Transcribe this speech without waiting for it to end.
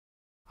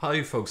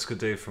Hi folks, good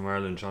day from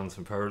Ireland.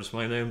 Jonathan Powers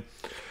my name.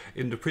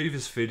 In the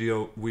previous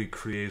video we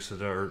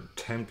created our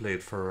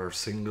template for our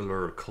single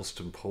or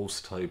custom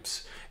post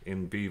types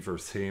in Beaver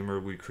Themer.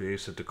 We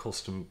created the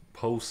custom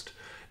post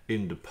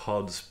in the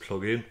PODS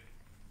plugin.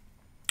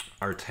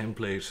 Our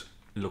template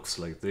looks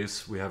like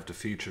this. We have the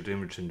featured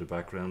image in the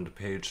background, the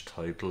page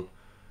title,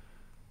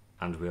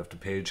 and we have the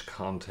page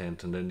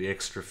content, and then the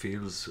extra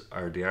fields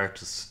are the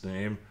artist's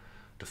name,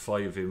 the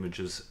 5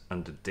 images,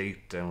 and the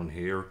date down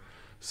here.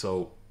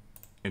 So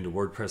in the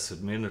WordPress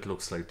admin it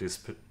looks like this: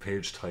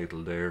 page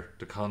title there,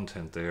 the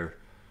content there,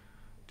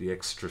 the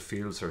extra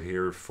fields are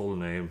here, full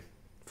name,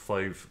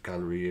 5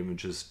 gallery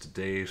images, the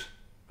date,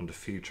 and the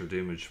featured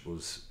image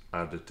was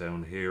added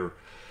down here.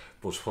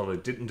 But what I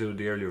didn't do in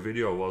the earlier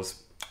video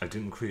was I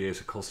didn't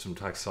create a custom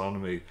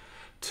taxonomy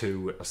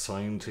to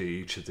assign to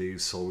each of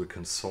these so we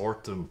can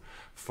sort them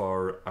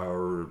for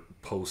our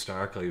post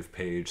archive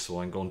page.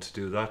 So I'm going to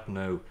do that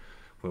now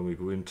when we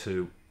go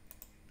into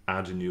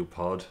add a new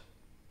pod,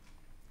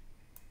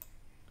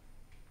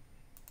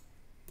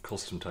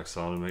 custom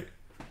taxonomy,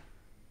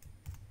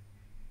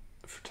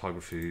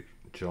 photography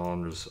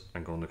genres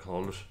I'm going to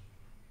call it.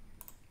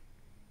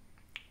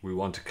 We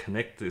want to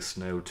connect this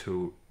now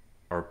to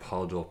our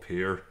pod up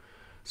here,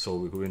 so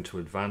we go into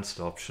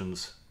advanced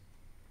options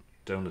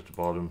down at the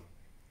bottom.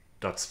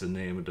 That's the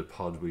name of the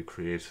pod we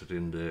created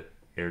in the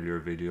earlier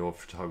video of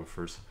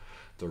photographers,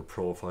 their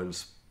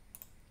profiles.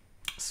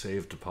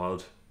 Save the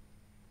pod.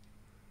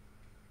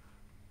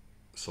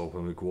 So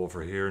when we go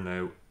over here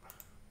now,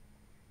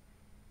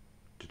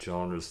 the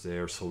genres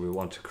there, so we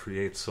want to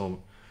create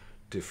some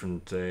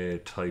different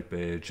type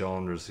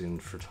genres in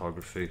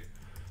photography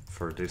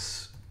for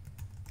this,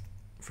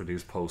 for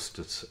these posts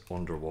that's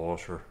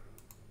underwater,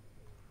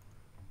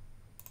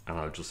 and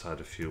I'll just add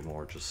a few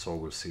more just so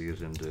we'll see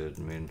it in the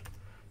admin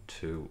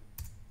to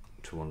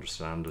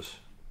understand it.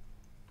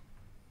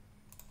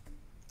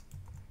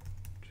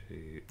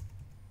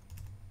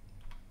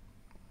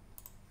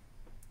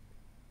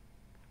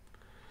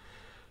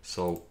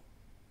 So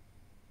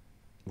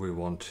we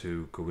want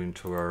to go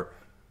into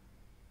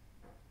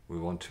we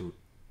want to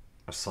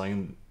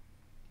assign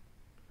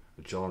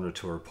a genre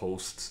to our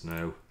posts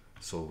now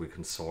so we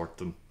can sort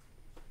them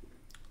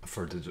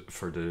for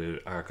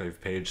the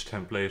archive page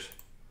template.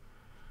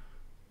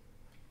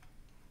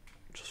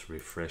 Just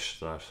refresh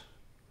that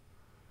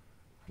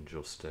and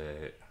just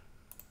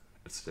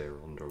it's there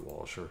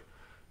underwater,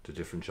 the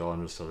different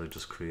genres that I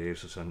just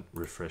created, and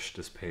refresh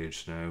this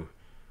page now.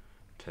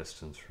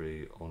 Testing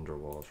 3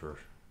 underwater.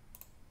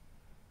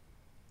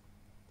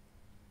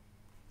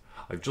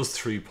 I've just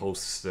 3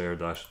 posts there,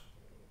 that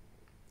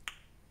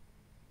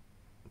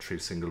 3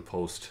 single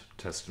post,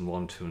 testing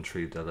 1, 2 and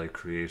 3 that I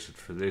created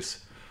for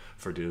this,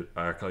 for the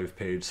archive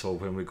page. So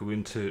when we go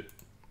into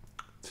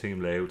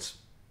theme layouts,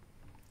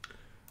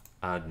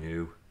 add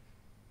new,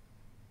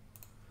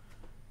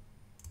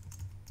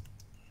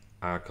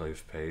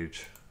 archive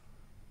page,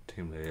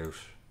 theme layout,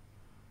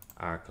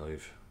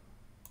 archive,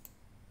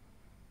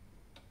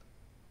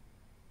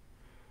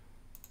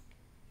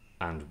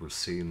 and we'll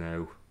see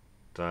now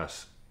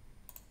that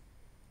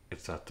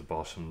it's at the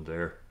bottom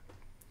there.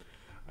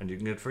 And you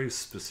can get very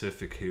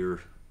specific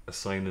here,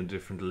 assigning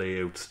different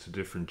layouts to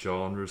different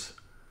genres.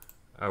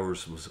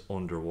 Ours was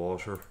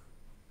underwater.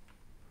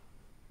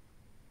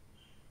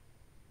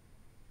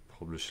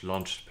 Publish,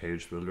 launched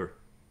page builder.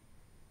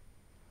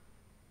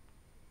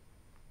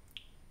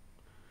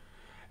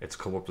 It's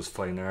come up as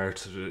fine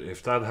art.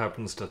 If that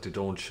happens that they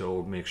don't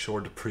show, make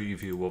sure the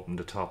preview up in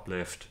the top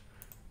left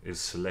is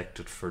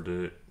selected for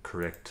the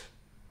correct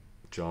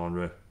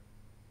genre.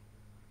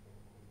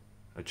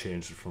 I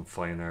changed it from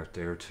fine art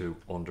there to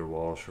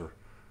underwater,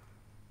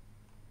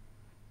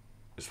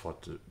 is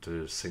what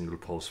the single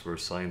posts were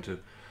assigned to.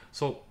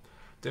 So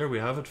there we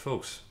have it,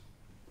 folks.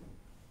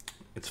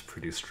 It's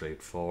pretty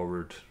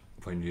straightforward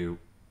when you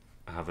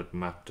have it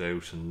mapped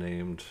out and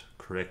named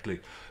correctly.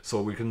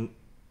 So we can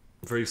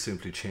very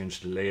simply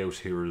change the layout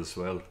here as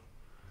well.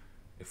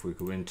 If we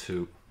go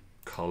into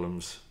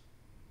columns,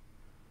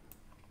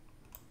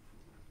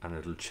 and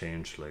it'll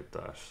change like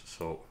that.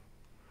 So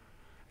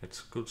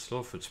it's good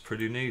stuff. It's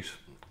pretty neat.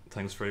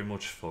 Thanks very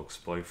much, folks.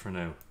 Bye for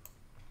now.